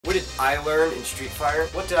What did I learn in Street Fighter?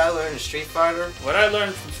 What did I learn in Street Fighter? What I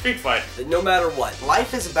learned from Street Fighter. That no matter what,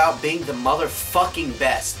 Life is about being the motherfucking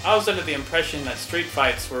best. I was under the impression that street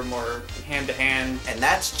fights were more hand-to-hand, And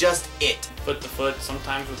that's just it. foot-to-foot,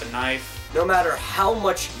 sometimes with a knife. no matter how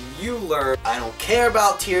much you learn, I don't care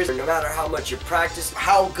about tears. no matter how much you practice,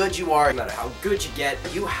 How good you are. no matter how good you get,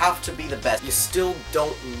 You have to be the best. you still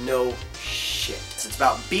don't know shit. It's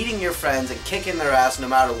about beating your friends and kicking their ass no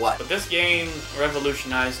matter what. But this game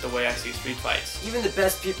revolutionized the way I see street fights. Even the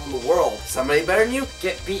best people in the world Somebody better than you?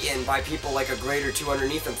 get beaten by people like a grade or two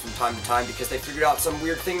underneath them from time to time because they figured out some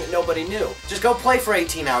weird thing that nobody knew. Just go play for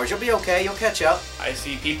 18 hours. You'll be okay. You'll catch up. I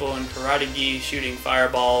see people in karate gi shooting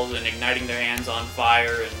fireballs and igniting their hands on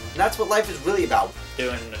fire and And that's what life is really about.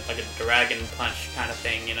 doing like a dragon punch kind of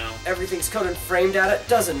thing, you know? Everything's coded and framed at it,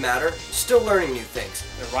 doesn't matter. You're still learning new things.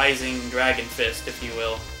 The rising dragon fist, if you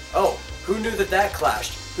will. Oh, who knew that that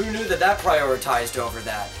clashed? Who knew that that prioritized over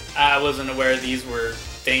that? I wasn't aware these were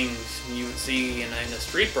things you would see in a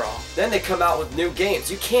street brawl. Then they come out with new games.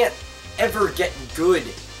 You can't ever get good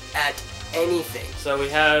at anything. So we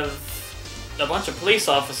have a bunch of police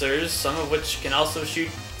officers, some of which can also shoot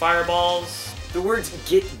fireballs. The words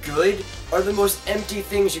get good are the most empty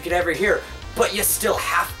things you could ever hear, but you still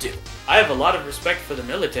have to. I have a lot of respect for the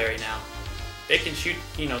military now. They can shoot,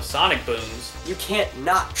 you know, sonic booms. You can't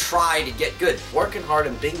not try to get good. Working hard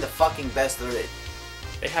and being the fucking best there is.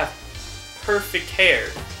 They have perfect hair.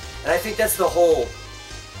 And I think that's the whole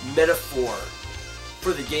metaphor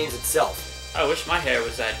for the games itself. I wish my hair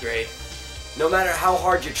was that great. No matter how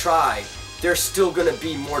hard you try, there's still gonna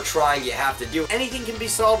be more trying you have to do. Anything can be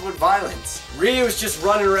solved with violence. Ryu's just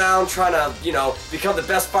running around trying to, you know, become the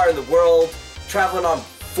best fighter in the world, traveling on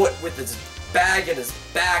foot with his bag in his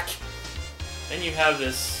back. Then you have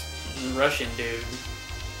this Russian dude,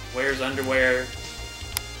 wears underwear,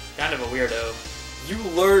 kind of a weirdo. You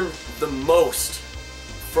learn the most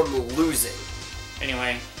from losing.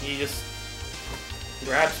 Anyway, he just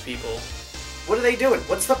grabs people. What are they doing?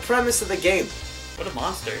 What's the premise of the game? What a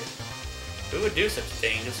monster. Who would do such a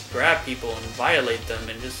thing? Just grab people and violate them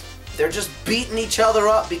and just... They're just beating each other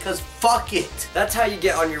up because fuck it. That's how you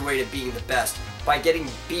get on your way to being the best, by getting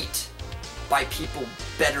beat by people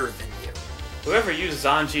better than you. Whoever used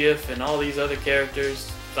Zangief and all these other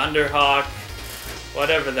characters, Thunderhawk,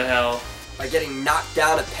 whatever the hell. By getting knocked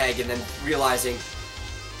down a peg and then realizing,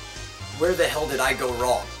 where the hell did I go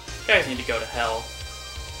wrong? You guys need to go to hell.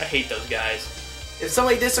 I hate those guys. If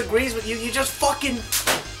somebody disagrees with you, you just fucking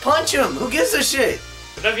punch them. Who gives a shit?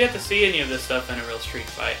 But I've yet to see any of this stuff in a real street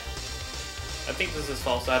fight. I think this is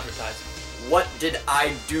false advertising. What did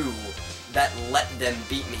I do that let them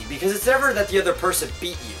beat me? Because it's never that the other person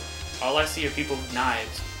beat you. All I see are people with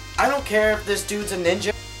knives. I don't care if this dude's a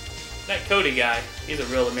ninja. That Cody guy, he's a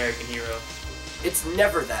real American hero. It's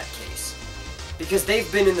never that case. Because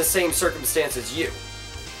they've been in the same circumstance as you.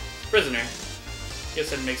 Prisoner. Guess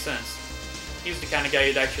that makes sense. He's the kind of guy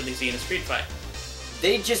you'd actually see in a street fight.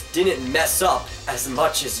 They just didn't mess up as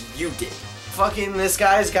much as you did. Fucking this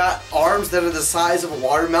guy's got arms that are the size of a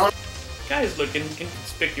watermelon. Guys looking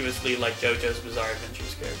inconspicuously like JoJo's Bizarre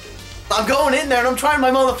Adventures characters. I'm going in there and I'm trying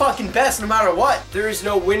my motherfucking best no matter what. There is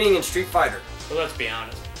no winning in Street Fighter. But let's be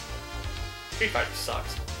honest. Street Fighter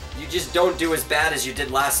sucks. You just don't do as bad as you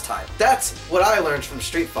did last time. That's what I learned from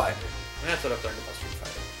Street Fighter. And that's what I've learned about Street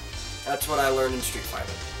Fighter. That's what I learned in Street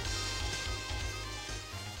Fighter.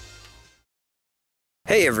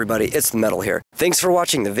 Hey everybody, it's the Metal here. Thanks for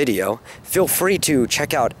watching the video. Feel free to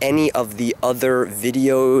check out any of the other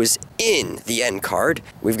videos in the end card.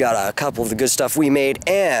 We've got a couple of the good stuff we made,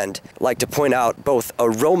 and I'd like to point out both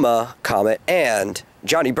Aroma Comet and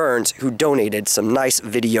Johnny Burns, who donated some nice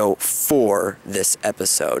video for this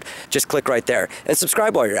episode. Just click right there and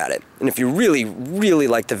subscribe while you're at it. And if you really, really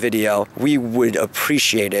like the video, we would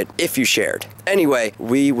appreciate it if you shared. Anyway,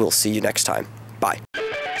 we will see you next time. Bye.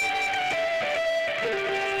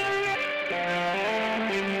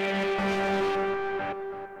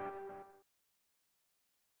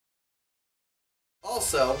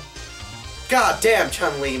 Also, goddamn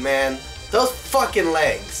Chun-Li, man. Those fucking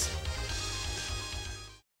legs.